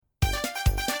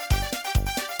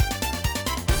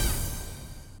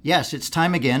Yes, it's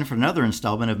time again for another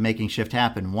installment of Making Shift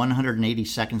Happen, 180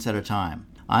 seconds at a time.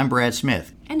 I'm Brad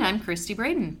Smith. And I'm Christy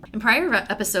Braden. In prior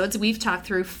episodes, we've talked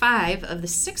through 5 of the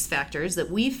 6 factors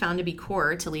that we've found to be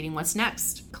core to leading what's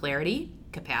next: clarity,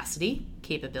 capacity,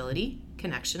 capability,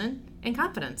 connection, and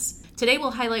confidence. Today we'll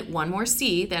highlight one more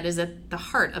C that is at the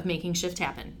heart of making shift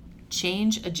happen: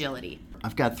 change agility.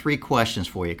 I've got 3 questions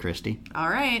for you, Christy. All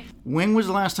right. When was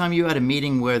the last time you had a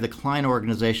meeting where the client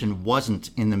organization wasn't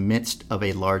in the midst of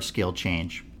a large-scale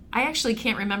change? I actually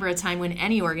can't remember a time when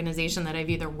any organization that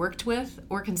I've either worked with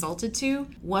or consulted to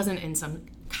wasn't in some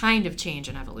kind of change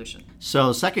and evolution.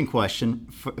 So, second question,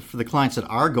 for the clients that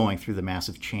are going through the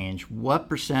massive change, what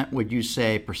 % would you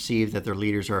say perceive that their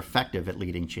leaders are effective at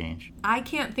leading change? I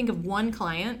can't think of one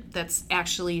client that's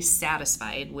actually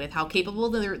satisfied with how capable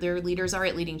their leaders are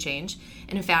at leading change,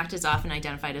 and in fact is often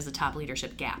identified as a top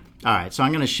leadership gap. All right, so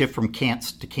I'm going to shift from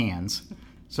can'ts to cans.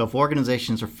 So if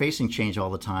organizations are facing change all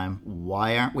the time,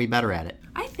 why aren't we better at it?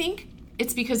 I think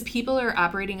it's because people are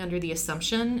operating under the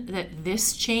assumption that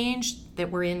this change that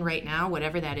we're in right now,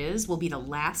 whatever that is, will be the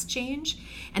last change,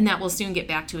 and that we'll soon get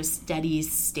back to a steady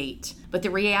state. But the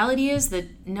reality is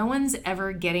that no one's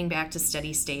ever getting back to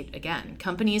steady state again.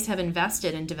 Companies have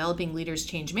invested in developing leaders'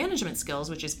 change management skills,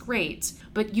 which is great,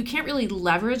 but you can't really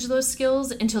leverage those skills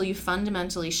until you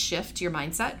fundamentally shift your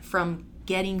mindset from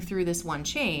getting through this one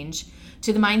change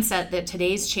to the mindset that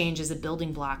today's change is a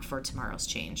building block for tomorrow's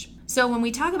change. So when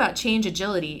we talk about change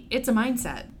agility, it's a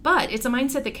mindset, but it's a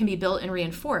mindset that can be built and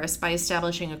reinforced by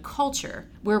establishing a culture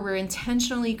where we're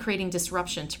intentionally creating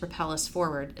disruption to propel us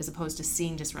forward as opposed to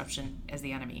seeing disruption as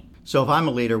the enemy. So if I'm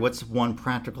a leader, what's one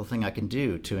practical thing I can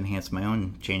do to enhance my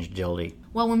own change agility?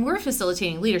 Well, when we're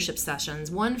facilitating leadership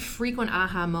sessions, one frequent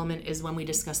aha moment is when we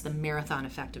discuss the marathon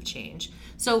effect of change.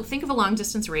 So think of a long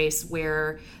distance race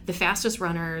where the fastest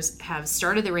runners have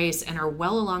started the race and are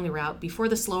well along the route before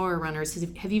the slower runners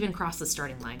have even crossed the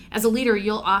starting line. As a leader,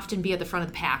 you'll often be at the front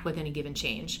of the pack with any given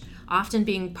change, often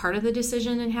being part of the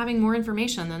decision and having more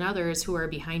information than others who are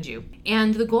behind you.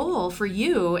 And the goal for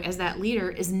you as that leader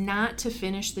is not to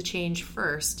finish the change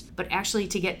first, but actually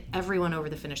to get everyone over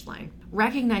the finish line,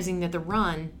 recognizing that the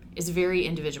run is very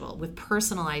individual with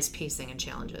personalized pacing and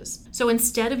challenges. So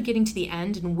instead of getting to the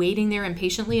end and waiting there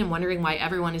impatiently and wondering why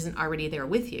everyone isn't already there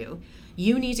with you,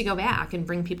 you need to go back and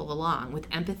bring people along with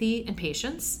empathy and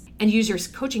patience and use your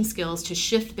coaching skills to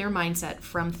shift their mindset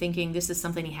from thinking this is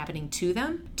something happening to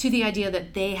them to the idea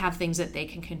that they have things that they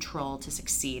can control to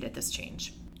succeed at this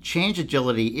change. Change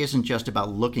agility isn't just about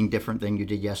looking different than you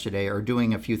did yesterday or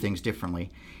doing a few things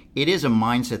differently. It is a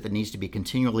mindset that needs to be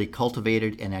continually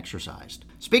cultivated and exercised.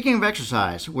 Speaking of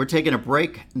exercise, we're taking a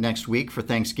break next week for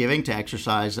Thanksgiving to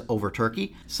exercise over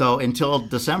turkey. So until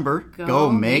December, go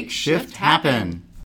make shift happen.